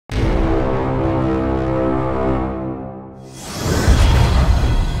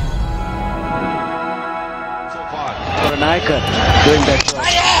striker doing that job.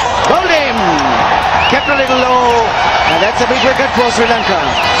 Bowled him! Kept a little low, and that's a big wicket for Sri Lanka.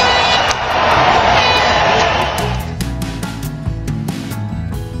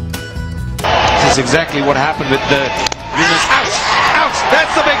 This is exactly what happened with the winners. Out! Out!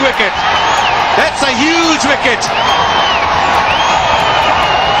 That's the big wicket! That's a huge wicket!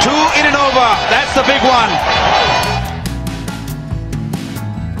 2 in and over. That's the big one.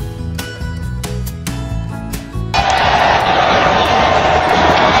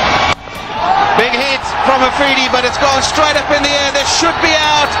 Big hit from Afridi, but it's gone straight up in the air. This should be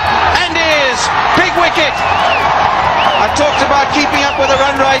out, and is. Big wicket. I've talked about keeping up with the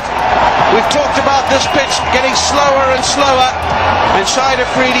run rate. We've talked about this pitch getting slower and slower. And Shahid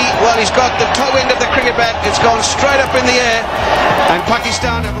Afridi, well, he's got the toe end of the cricket bat. It's gone straight up in the air. And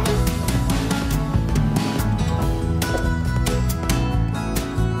Pakistan have...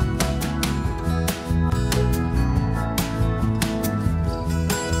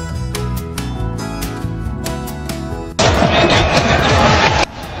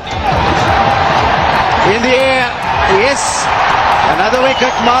 In the air, yes, another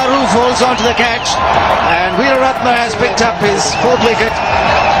wicket. Maruf holds on to the catch, and Weeraratne has picked up his 4th wicket.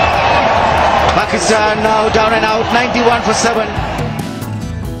 Pakistan now down and out, 91 for 7.